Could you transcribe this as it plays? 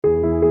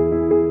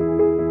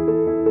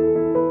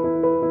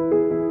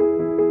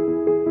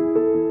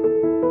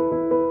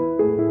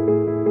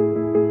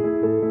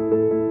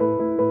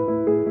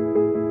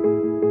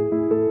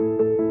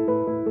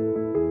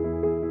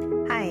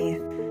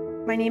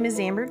name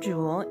is Amber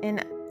Jewell,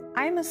 and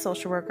I'm a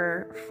social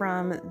worker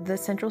from the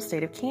central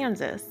state of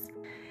Kansas.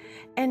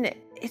 And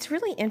it's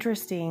really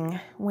interesting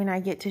when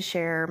I get to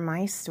share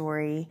my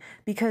story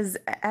because,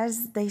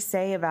 as they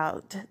say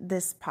about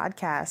this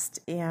podcast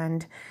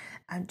and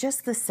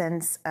just the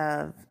sense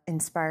of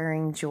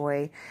inspiring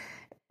joy,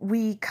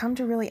 we come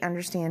to really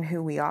understand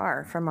who we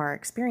are from our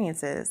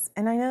experiences.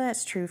 And I know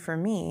that's true for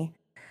me.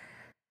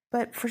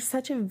 But for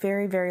such a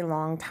very, very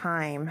long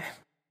time,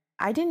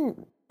 I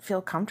didn't feel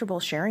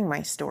comfortable sharing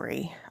my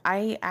story.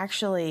 I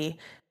actually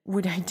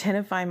would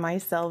identify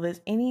myself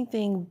as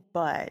anything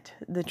but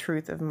the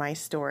truth of my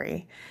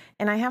story.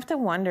 And I have to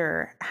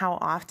wonder how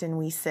often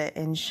we sit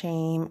in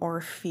shame or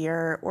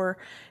fear or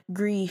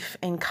grief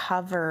and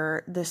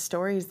cover the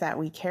stories that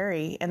we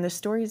carry and the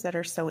stories that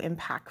are so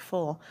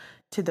impactful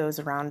to those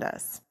around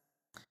us.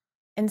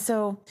 And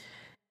so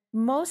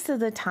most of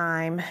the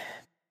time,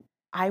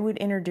 I would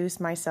introduce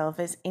myself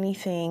as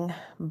anything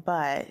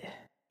but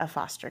a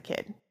foster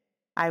kid.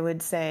 I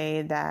would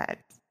say that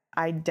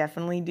I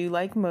definitely do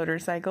like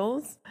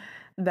motorcycles,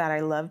 that I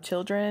love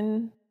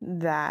children,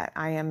 that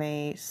I am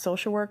a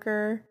social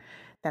worker,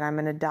 that I'm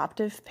an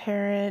adoptive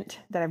parent,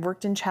 that I've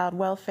worked in child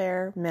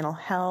welfare, mental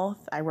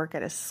health. I work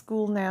at a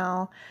school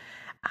now,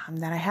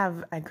 that I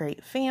have a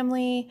great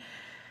family.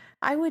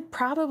 I would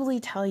probably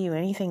tell you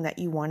anything that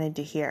you wanted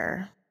to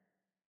hear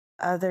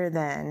other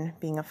than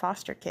being a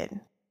foster kid.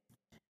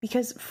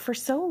 Because for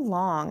so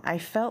long, I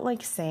felt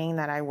like saying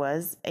that I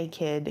was a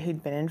kid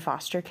who'd been in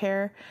foster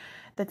care,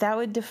 that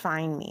would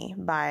define me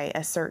by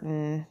a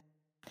certain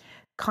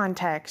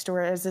context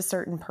or as a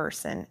certain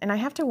person. And I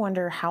have to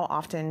wonder how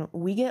often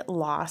we get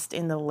lost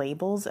in the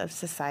labels of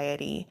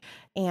society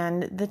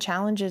and the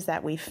challenges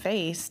that we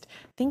faced,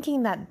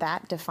 thinking that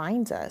that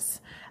defines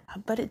us,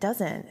 but it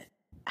doesn't.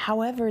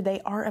 However,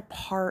 they are a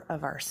part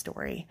of our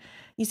story.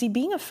 You see,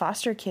 being a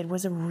foster kid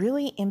was a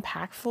really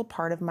impactful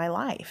part of my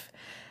life.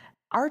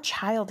 Our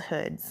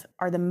childhoods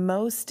are the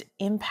most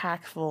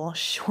impactful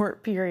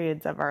short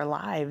periods of our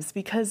lives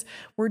because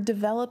we're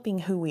developing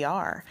who we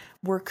are.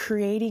 We're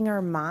creating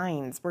our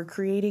minds. We're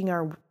creating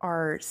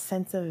our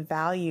sense of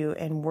value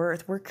and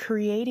worth. We're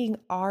creating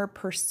our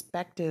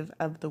perspective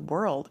of the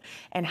world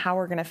and how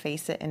we're going to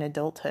face it in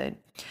adulthood.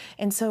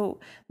 And so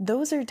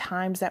those are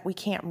times that we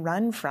can't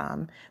run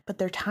from, but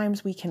they're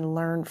times we can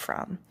learn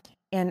from.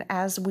 And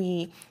as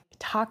we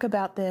talk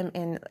about them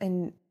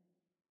and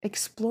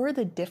explore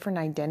the different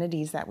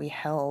identities that we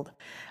held,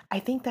 I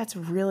think that's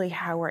really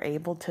how we're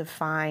able to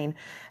find,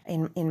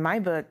 in my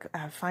book,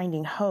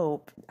 finding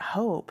hope,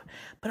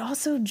 but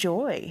also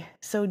joy.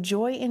 So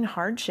joy in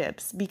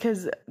hardships,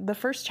 because the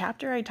first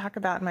chapter I talk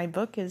about in my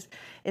book is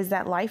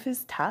that life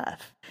is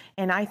tough.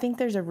 And I think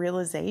there's a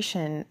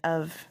realization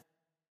of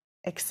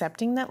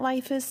accepting that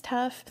life is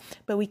tough,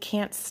 but we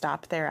can't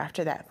stop there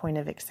after that point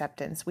of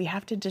acceptance. We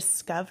have to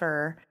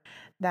discover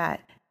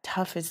that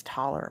tough is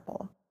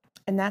tolerable.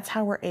 And that's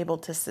how we're able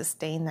to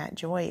sustain that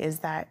joy, is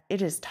that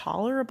it is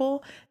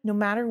tolerable no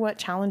matter what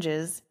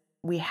challenges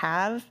we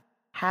have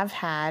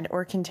had,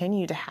 or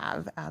continue to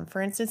have.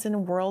 For instance, in a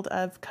world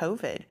of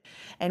COVID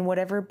and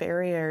whatever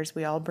barriers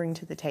we all bring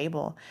to the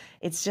table,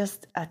 it's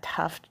just a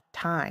tough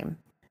time.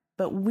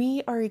 But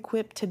we are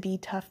equipped to be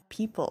tough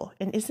people.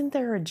 And isn't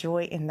there a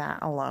joy in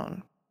that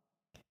alone?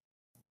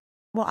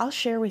 Well, I'll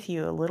share with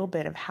you a little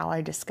bit of how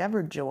I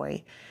discovered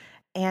joy.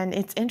 And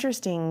it's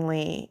interesting,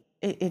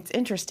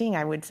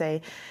 I would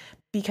say,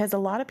 because a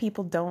lot of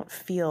people don't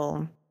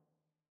feel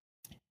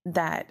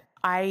that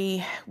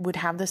I would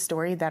have the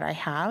story that I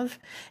have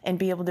and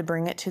be able to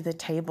bring it to the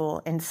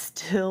table and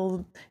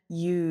still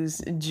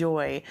use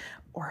joy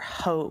or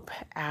hope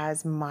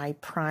as my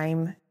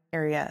prime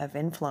area of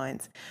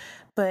influence.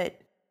 But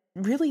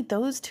really,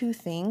 those two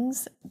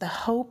things, the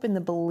hope and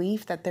the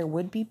belief that there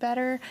would be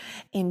better,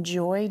 and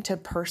joy to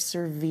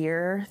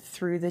persevere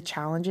through the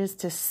challenges,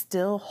 to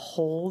still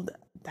hold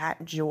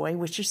that joy,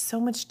 which is so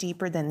much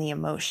deeper than the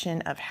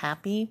emotion of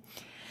happy,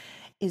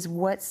 is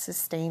what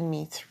sustained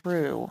me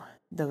through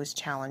those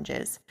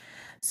challenges.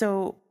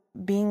 So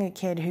being a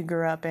kid who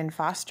grew up in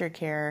foster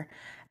care,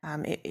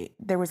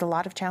 there was a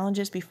lot of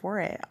challenges before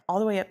it. All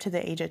the way up to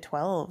the age of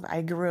 12,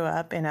 I grew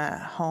up in a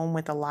home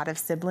with a lot of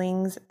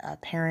siblings, a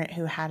parent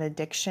who had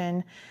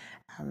addiction,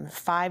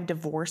 5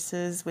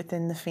 divorces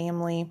within the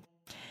family.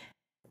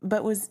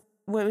 But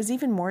what was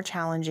even more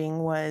challenging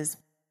was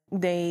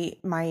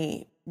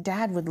my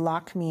dad would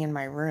lock me in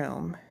my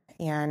room,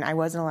 and I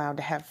wasn't allowed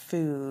to have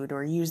food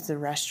or use the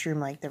restroom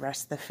like the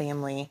rest of the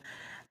family.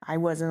 I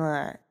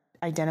wasn't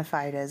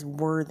identified as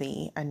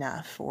worthy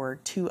enough or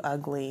too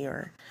ugly,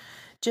 or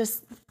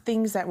just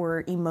things that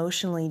were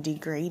emotionally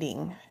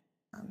degrading.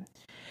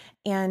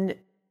 And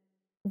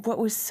what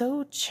was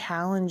so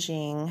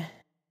challenging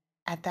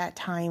at that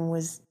time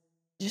was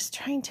just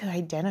trying to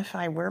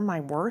identify where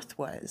my worth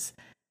was.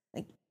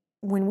 Like,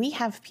 when we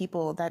have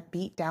people that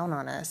beat down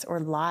on us,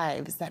 or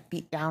lives that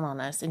beat down on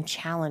us and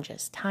challenge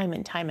us time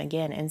and time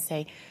again and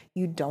say,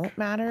 you don't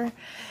matter,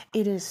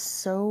 it is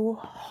so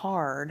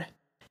hard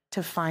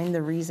to find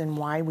the reason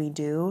why we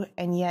do.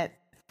 And yet,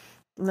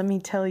 let me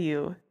tell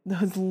you,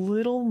 those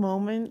little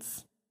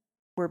moments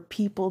where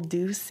people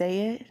do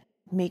say it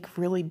make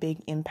really big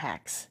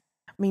impacts.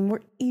 I mean,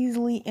 we're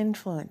easily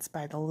influenced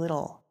by the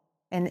little,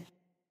 and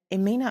it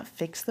may not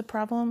fix the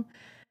problem,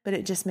 but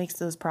it just makes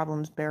those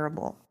problems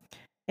bearable.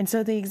 And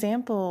so the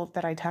example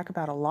that I talk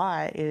about a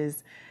lot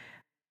is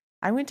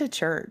I went to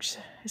church.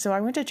 So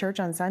I went to church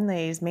on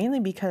Sundays mainly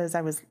because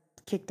I was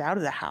kicked out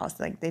of the house.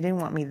 Like they didn't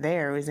want me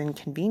there. It was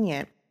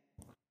inconvenient.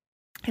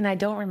 And I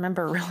don't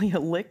remember really a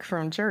lick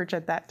from church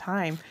at that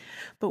time.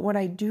 But what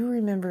I do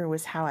remember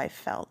was how I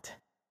felt.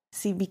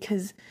 See,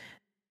 because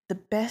the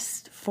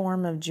best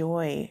form of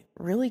joy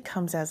really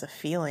comes as a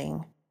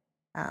feeling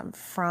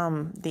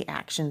from the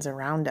actions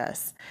around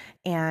us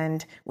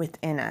and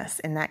within us,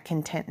 and that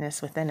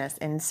contentness within us.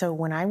 And so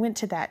when I went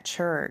to that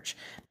church,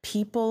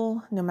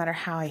 people, no matter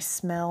how I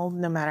smelled,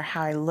 no matter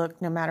how I looked,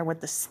 no matter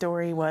what the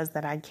story was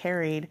that I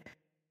carried,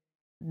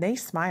 they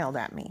smiled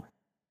at me.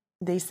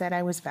 They said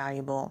I was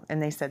valuable,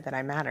 and they said that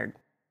I mattered.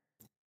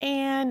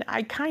 And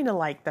I kind of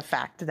liked the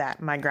fact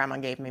that my grandma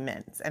gave me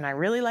mints, and I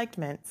really liked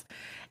mints.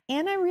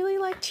 And I really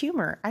liked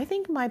humor. I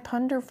think my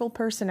punderful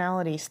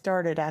personality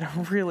started at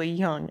a really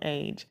young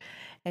age.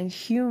 And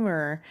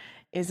humor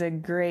is a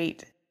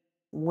great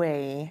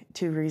way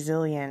to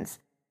resilience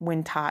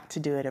when taught to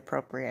do it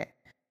appropriate.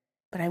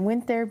 But I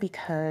went there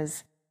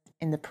because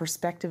in the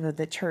perspective of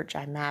the church,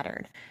 I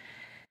mattered.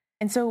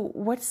 And so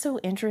what's so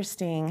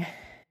interesting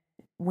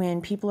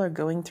when people are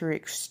going through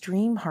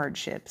extreme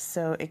hardships,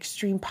 so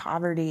extreme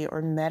poverty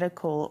or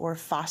medical or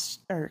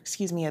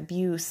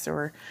abuse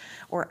or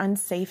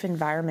unsafe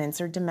environments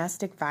or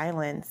domestic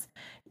violence,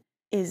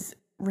 is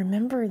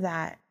remember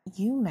that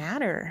you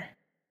matter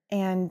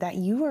and that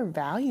you are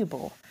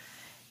valuable.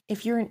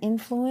 If you're an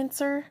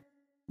influencer,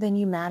 then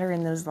you matter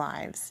in those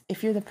lives.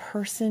 If you're the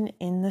person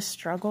in the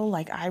struggle,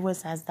 like I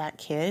was as that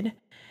kid,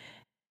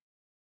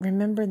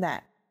 remember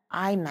that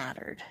I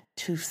mattered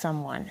to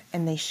someone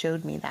and they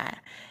showed me that.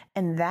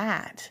 And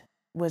that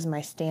was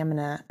my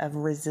stamina of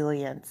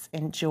resilience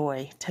and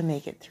joy to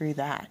make it through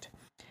that.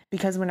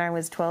 Because when I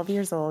was 12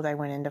 years old, I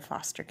went into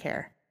foster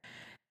care.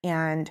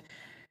 And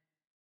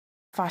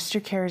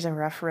foster care is a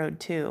rough road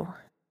too.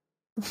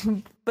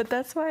 But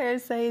that's why I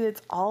say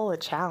it's all a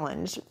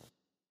challenge.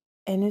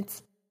 And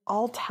it's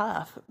all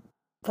tough.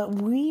 But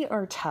we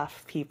are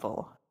tough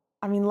people.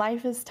 I mean,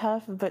 life is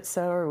tough, but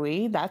so are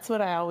we. That's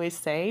what I always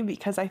say,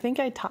 because I think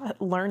I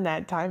learned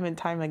that time and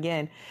time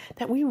again,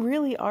 that we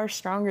really are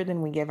stronger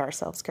than we give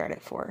ourselves credit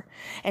for.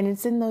 And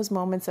it's in those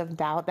moments of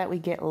doubt that we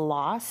get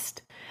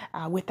lost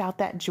without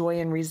that joy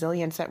and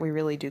resilience that we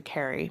really do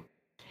carry.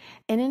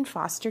 And in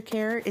foster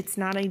care, it's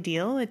not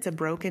ideal. It's a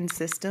broken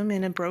system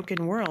in a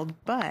broken world,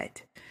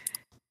 but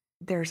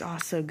there's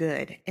also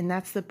good. And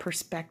that's the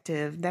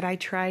perspective that I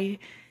try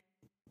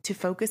to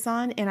focus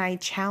on, and I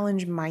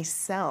challenge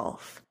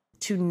myself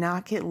to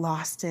not get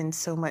lost in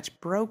so much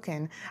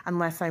broken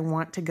unless I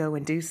want to go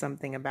and do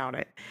something about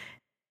it.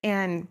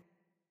 And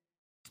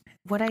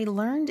what I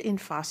learned in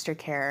foster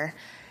care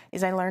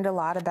is I learned a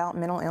lot about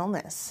mental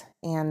illness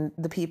and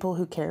the people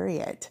who carry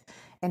it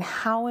and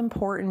how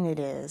important it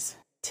is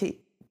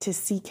to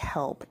seek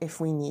help if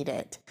we need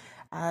it.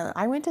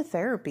 I went to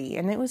therapy,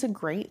 and it was a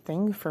great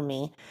thing for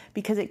me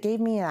because it gave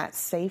me that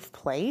safe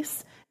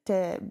place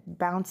to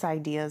bounce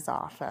ideas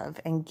off of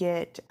and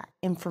get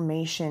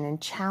information and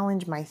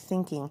challenge my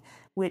thinking,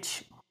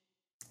 which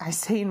I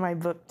say in my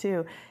book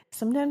too.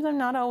 Sometimes I'm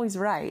not always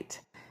right.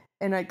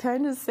 And I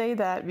kind of say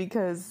that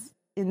because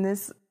in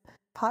this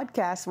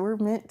podcast, we're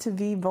meant to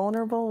be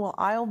vulnerable. Well,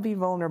 I'll be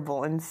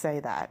vulnerable and say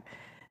that.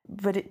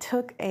 But it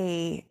took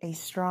a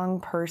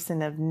strong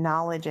person of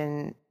knowledge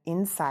and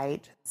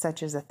insight,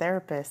 such as a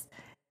therapist,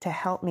 to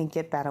help me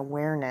get that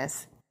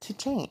awareness to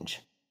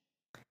change.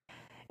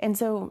 And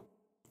so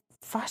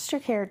foster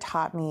care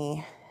taught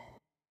me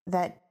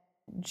that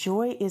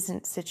joy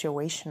isn't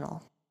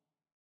situational.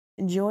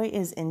 Joy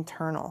is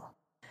internal.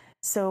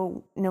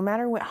 So no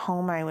matter what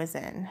home I was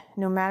in,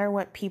 no matter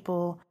what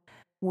people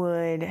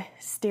would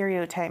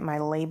stereotype my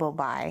label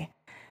by,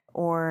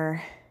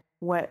 or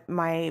what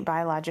my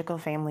biological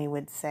family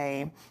would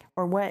say,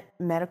 or what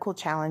medical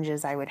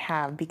challenges I would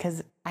have,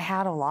 because I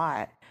had a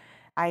lot.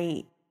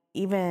 I,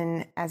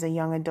 even as a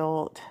young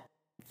adult,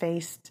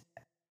 faced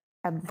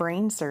a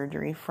brain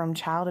surgery from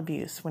child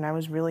abuse when I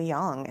was really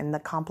young and the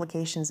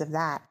complications of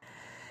that.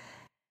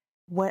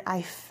 What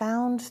I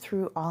found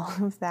through all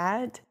of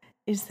that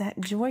is that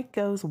joy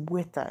goes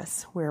with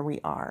us where we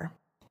are.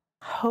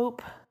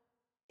 Hope,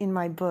 in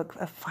my book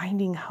of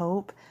Finding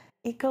Hope,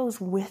 it goes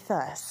with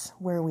us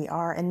where we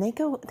are, and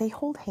they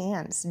hold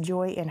hands.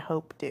 Joy and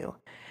hope do,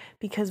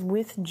 because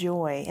with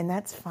joy, and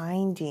that's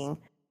finding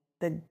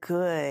the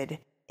good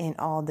in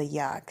all the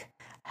yuck,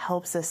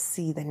 helps us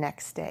see the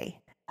next day,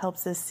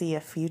 helps us see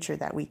a future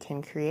that we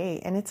can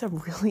create. And it's a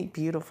really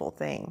beautiful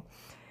thing,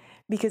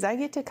 because I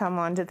get to come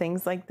on to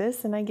things like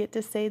this and I get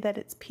to say that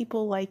it's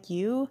people like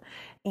you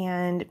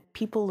and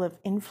people of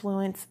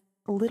influence,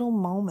 little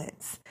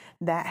moments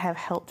that have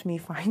helped me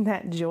find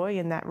that joy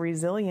and that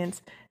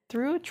resilience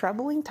through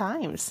troubling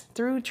times,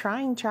 through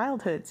trying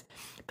childhoods,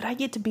 but I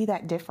get to be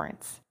that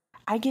difference.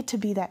 I get to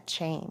be that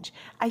change.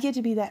 I get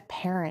to be that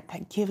parent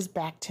that gives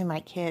back to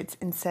my kids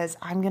and says,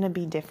 I'm going to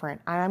be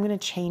different. I'm going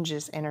to change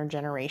this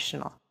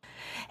intergenerational.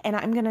 And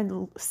I'm going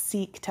to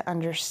seek to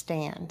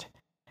understand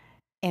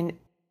and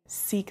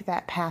seek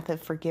that path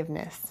of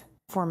forgiveness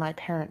for my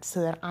parents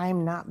so that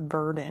I'm not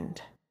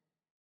burdened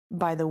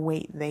by the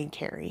weight they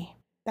carry.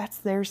 That's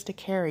theirs to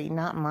carry,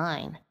 not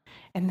mine.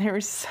 And there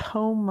is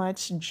so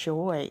much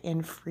joy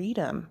and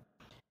freedom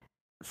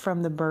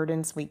from the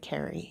burdens we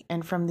carry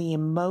and from the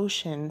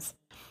emotions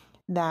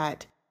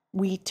that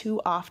we too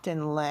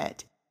often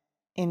let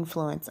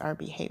influence our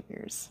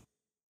behaviors.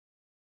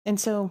 And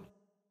so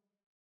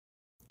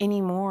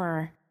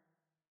anymore,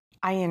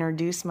 I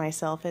introduce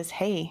myself as,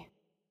 hey,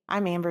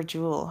 I'm Amber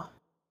Jewell,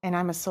 and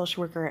I'm a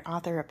social worker, an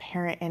author, a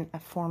parent, and a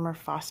former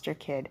foster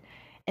kid.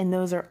 And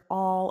those are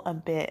all a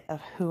bit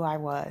of who I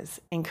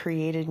was and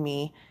created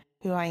me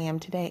who I am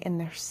today. And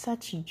there's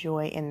such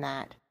joy in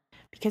that,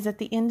 because at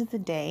the end of the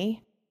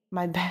day,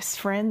 my best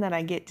friend that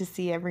I get to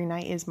see every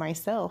night is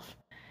myself,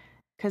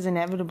 because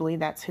inevitably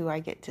that's who I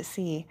get to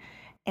see.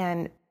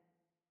 And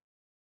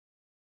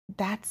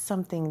that's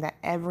something that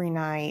every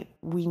night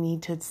we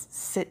need to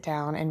sit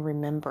down and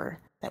remember,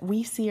 that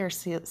we see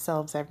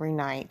ourselves every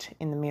night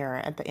in the mirror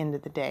at the end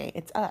of the day.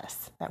 It's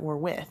us that we're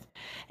with.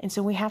 And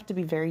so we have to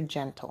be very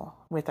gentle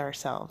with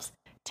ourselves.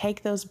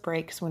 Take those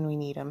breaks when we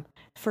need them.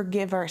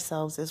 Forgive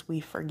ourselves as we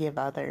forgive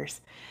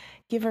others.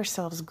 Give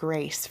ourselves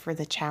grace for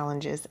the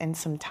challenges and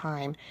some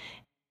time.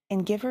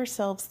 And give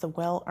ourselves the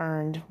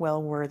well-earned,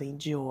 well-worthy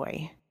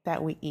joy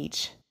that we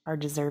each are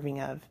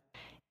deserving of.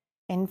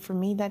 And for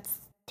me, that's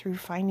through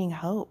finding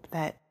hope,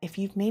 that if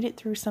you've made it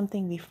through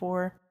something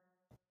before,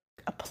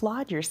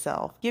 applaud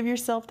yourself. Give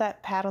yourself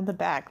that pat on the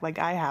back like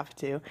I have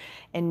to,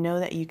 and know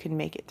that you can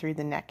make it through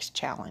the next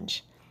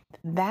challenge.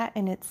 That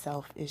in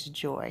itself is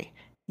joy.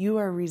 You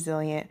are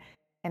resilient,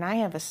 and I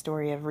have a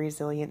story of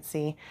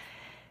resiliency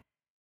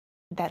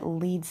that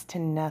leads to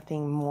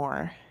nothing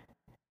more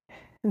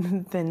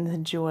than the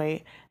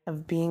joy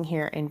of being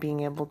here and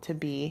being able to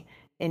be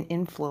an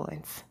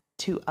influence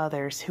to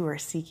others who are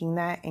seeking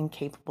that and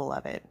capable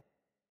of it.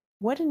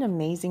 What an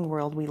amazing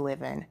world we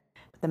live in.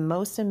 The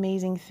most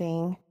amazing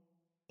thing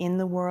in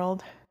the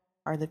world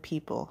are the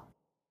people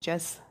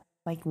just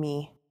like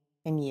me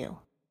and you.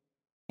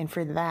 And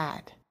for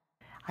that,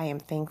 I am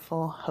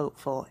thankful,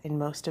 hopeful, and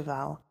most of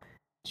all,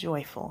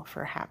 joyful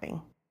for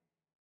having.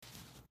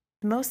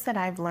 The most that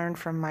I've learned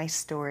from my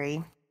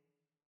story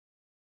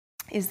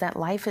is that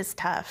life is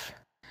tough.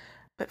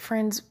 But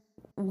friends,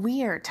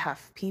 we are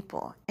tough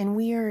people, and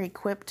we are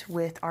equipped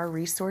with our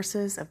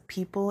resources of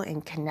people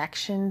and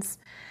connections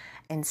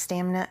and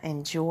stamina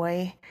and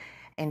joy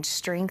and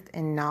strength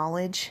and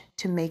knowledge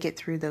to make it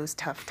through those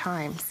tough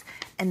times.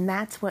 And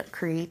that's what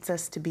creates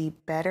us to be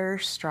better,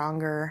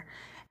 stronger,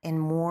 and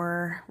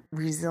more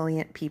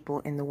resilient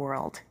people in the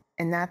world.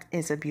 And that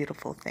is a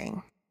beautiful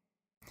thing.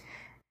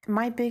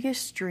 My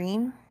biggest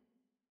dream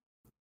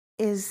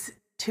is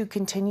to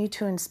continue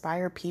to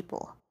inspire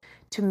people,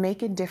 to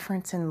make a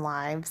difference in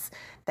lives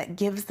that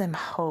gives them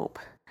hope,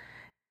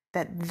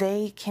 that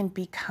they can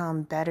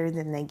become better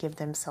than they give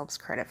themselves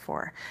credit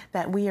for,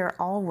 that we are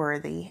all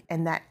worthy,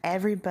 and that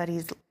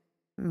everybody's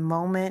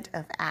moment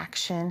of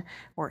action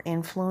or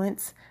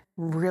influence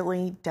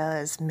really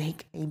does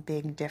make a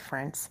big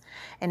difference.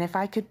 And if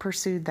I could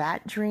pursue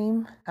that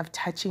dream of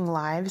touching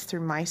lives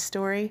through my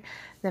story,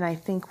 then I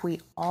think we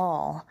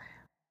all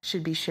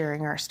should be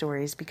sharing our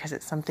stories, because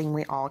it's something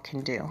we all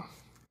can do.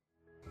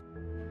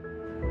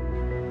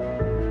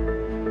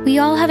 We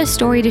all have a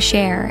story to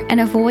share and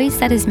a voice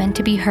that is meant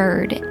to be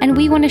heard, and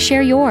we want to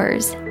share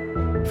yours.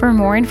 For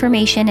more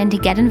information and to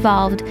get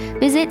involved,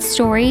 visit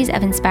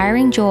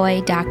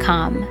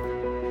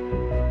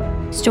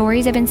storiesofinspiringjoy.com.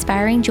 Stories of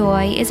Inspiring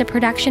Joy is a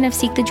production of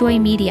Seek the Joy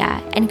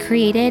Media and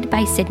created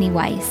by Sydney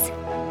Weiss.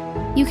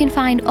 You can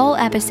find all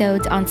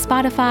episodes on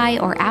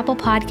Spotify or Apple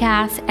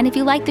Podcasts, and if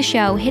you like the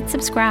show, hit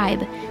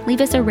subscribe,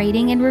 leave us a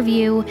rating and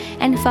review,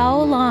 and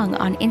follow along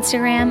on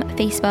Instagram,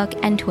 Facebook,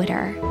 and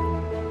Twitter.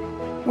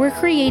 We're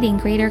creating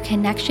greater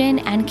connection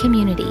and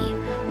community,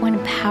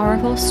 one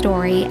powerful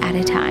story at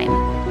a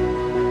time.